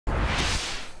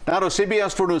Now to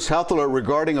CBS 4 News Health Alert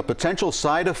regarding a potential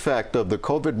side effect of the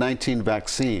COVID-19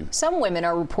 vaccine. Some women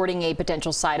are reporting a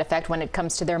potential side effect when it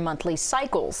comes to their monthly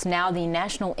cycles. Now the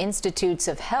National Institutes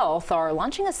of Health are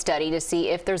launching a study to see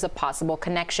if there's a possible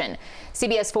connection.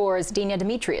 CBS 4's Dina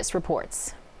Demetrius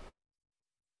reports.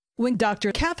 When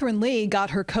Dr. Catherine Lee got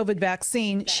her COVID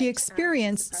vaccine, she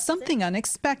experienced something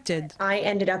unexpected. I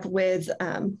ended up with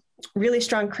really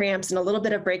strong cramps and a little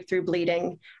bit of breakthrough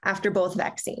bleeding after both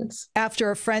vaccines. After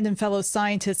a friend and fellow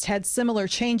scientist had similar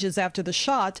changes after the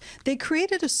shot, they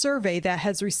created a survey that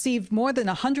has received more than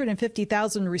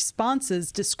 150,000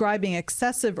 responses describing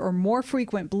excessive or more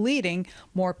frequent bleeding,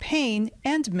 more pain,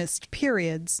 and missed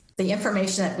periods. The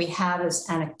information that we have is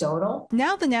anecdotal.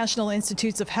 Now the National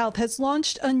Institutes of Health has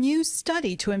launched a new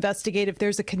study to investigate if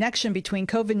there's a connection between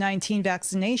COVID-19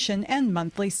 vaccination and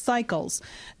monthly cycles.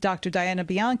 Dr. Diana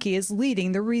Bianchi is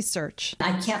leading the research.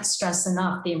 I can't stress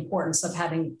enough the importance of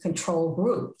having a control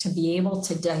group to be able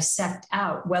to dissect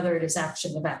out whether it is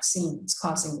actually the vaccine that's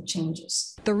causing the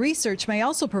changes. The research may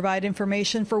also provide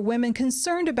information for women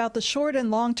concerned about the short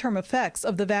and long-term effects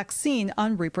of the vaccine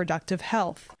on reproductive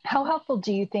health. How helpful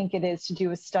do you think it is to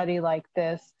do a study like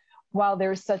this while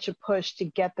there's such a push to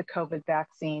get the COVID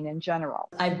vaccine in general?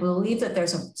 I believe that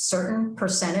there's a certain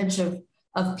percentage of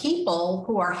people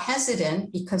who are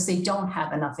hesitant because they don't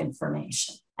have enough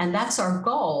information. And that's our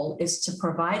goal, is to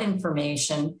provide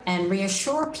information and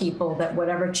reassure people that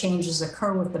whatever changes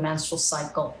occur with the menstrual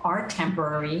cycle are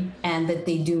temporary and that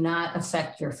they do not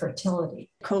affect your fertility.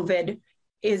 COVID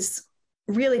is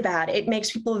really bad. It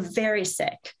makes people very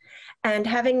sick. And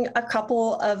having a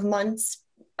couple of months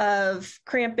of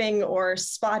cramping or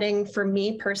spotting for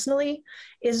me personally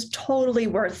is totally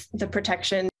worth the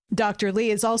protection. Dr.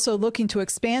 Lee is also looking to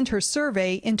expand her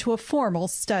survey into a formal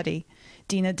study.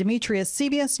 Dina Demetrius,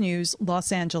 CBS News,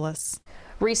 Los Angeles.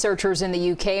 Researchers in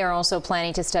the UK are also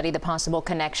planning to study the possible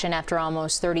connection after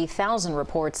almost 30,000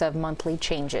 reports of monthly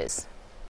changes.